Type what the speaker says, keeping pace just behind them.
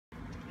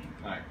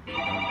Alright, you're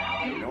going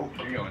down. Nope.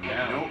 You're going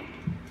down. Nope.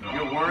 No.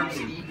 Your worms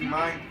eating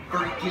my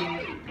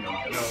freaking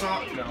No.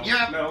 song. No.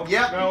 Yep. No.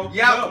 Yep. No.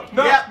 Yep.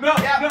 No. Yep. No.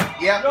 Yep. No.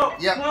 Yep. No.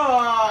 Yep. No.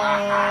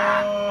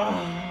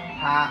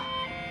 Ha.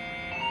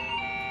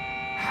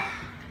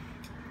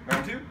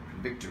 Round two?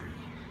 Victory.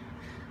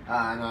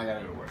 Now I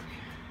gotta go to work.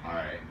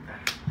 Alright.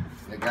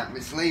 They got me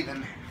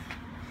sleeping.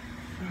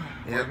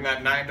 Working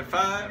that 9 to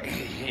 5?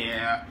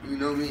 Yeah, you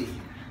know me.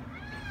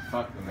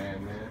 Fuck the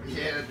man.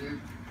 Yeah,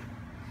 dude.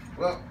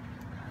 Well,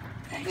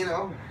 you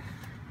know,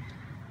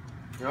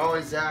 you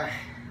always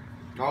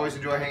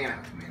enjoy hanging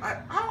out with me.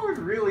 I would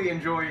really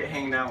enjoy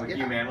hanging out with Yeah.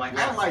 you, man. Like,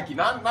 Yeah. I like you,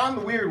 not in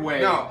the weird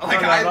way. No,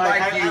 like I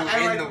like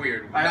you in the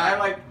weird way. I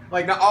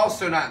like, No,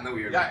 also not in the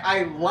weird way.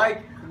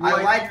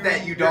 I like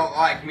that you don't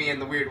like me in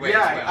the weird way.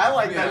 Yeah, as well. I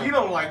like that you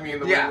don't like me in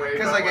the weird way.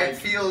 because but, like it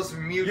feels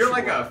mutual. you're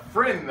like a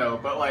friend though,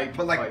 but like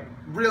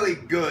really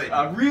good.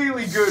 a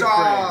really good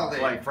solid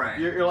friend. Like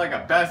friend. You're like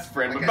a best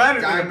friend, Like but a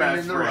better than a diamond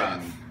best in the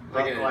friend. rough.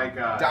 Like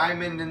a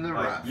diamond in the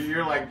like, rough.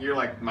 You're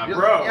like my You're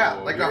bro. yeah,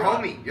 like You're a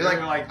homie. You're like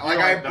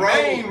I bro.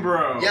 main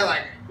bro.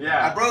 Yeah,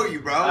 yeah. I bro you,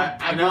 bro.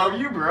 I know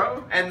you,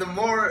 bro. And the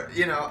more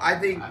I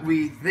think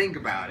we think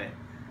about it.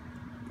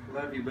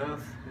 Love you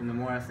both, and the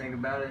more I think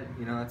about it,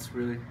 that's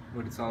really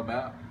what it's all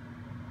about.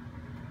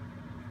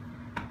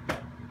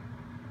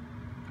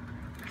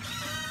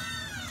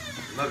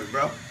 Love you,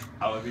 bro.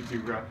 I love you too,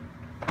 bro.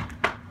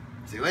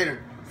 See you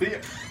later. See ya.